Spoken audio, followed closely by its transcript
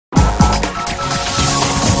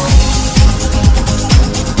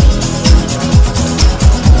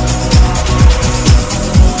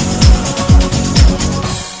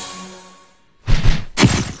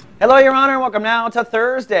Hello, Your Honor. Welcome now to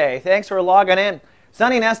Thursday. Thanks for logging in.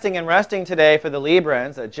 Sunny nesting and resting today for the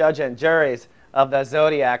Librans, the judge and juries of the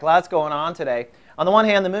zodiac. Lots going on today. On the one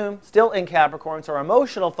hand, the moon still in Capricorn, so our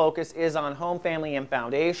emotional focus is on home, family, and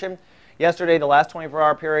foundation. Yesterday, the last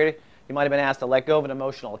 24-hour period, you might have been asked to let go of an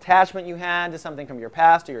emotional attachment you had to something from your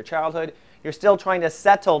past or your childhood. You're still trying to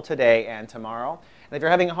settle today and tomorrow. And if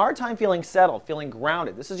you're having a hard time feeling settled, feeling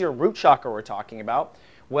grounded, this is your root chakra we're talking about,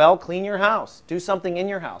 well, clean your house. Do something in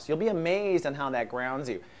your house. You'll be amazed on how that grounds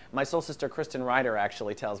you. My soul sister, Kristen Ryder,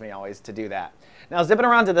 actually tells me always to do that. Now, zipping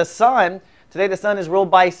around to the sun, today the sun is ruled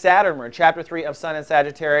by Saturn. We're in Chapter 3 of Sun and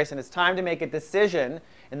Sagittarius, and it's time to make a decision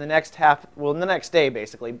in the next in the next day,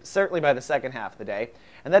 basically, certainly by the second half of the day.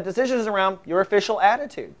 And that decision is around your official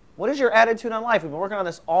attitude. What is your attitude on life? We've been working on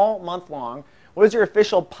this all month long. What is your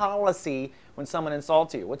official policy when someone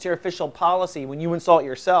insults you? What's your official policy when you insult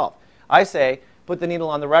yourself? I say, put the needle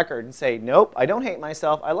on the record and say, nope, I don't hate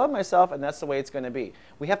myself, I love myself, and that's the way it's going to be.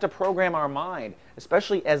 We have to program our mind,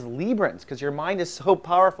 especially as Librans, because your mind is so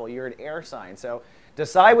powerful. You're an air sign. So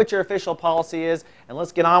decide what your official policy is, and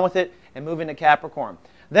let's get on with it and move into Capricorn.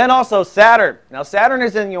 Then also Saturn. Now Saturn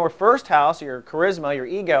is in your first house, your charisma, your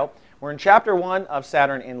ego. We're in Chapter 1 of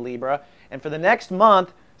Saturn in Libra, and for the next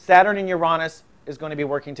month, Saturn and Uranus is going to be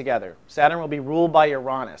working together. Saturn will be ruled by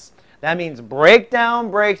Uranus. That means breakdown,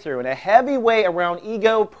 breakthrough, in a heavy way around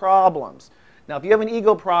ego problems. Now, if you have an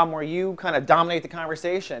ego problem where you kind of dominate the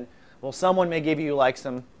conversation, well, someone may give you like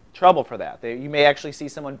some trouble for that. You may actually see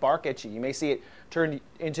someone bark at you. You may see it turn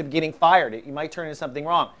into getting fired. You might turn into something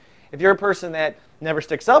wrong. If you're a person that never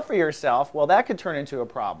sticks up for yourself, well, that could turn into a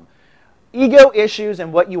problem. Ego issues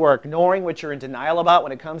and what you are ignoring, what you're in denial about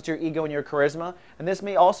when it comes to your ego and your charisma. And this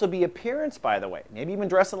may also be appearance, by the way. Maybe you've been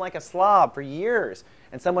dressing like a slob for years,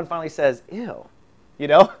 and someone finally says, ew,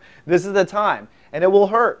 this is the time. And it will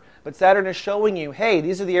hurt. But Saturn is showing you, hey,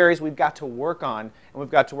 these are the areas we've got to work on, and we've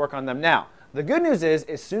got to work on them now. The good news is,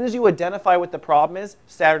 as soon as you identify what the problem is,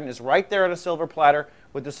 Saturn is right there on a silver platter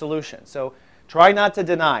with the solution. So try not to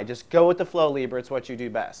deny. Just go with the flow, Libra. It's what you do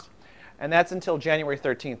best. And that's until January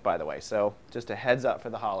 13th, by the way. So just a heads up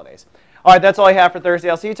for the holidays. All right, that's all I have for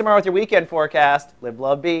Thursday. I'll see you tomorrow with your weekend forecast. Live,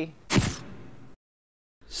 love, be.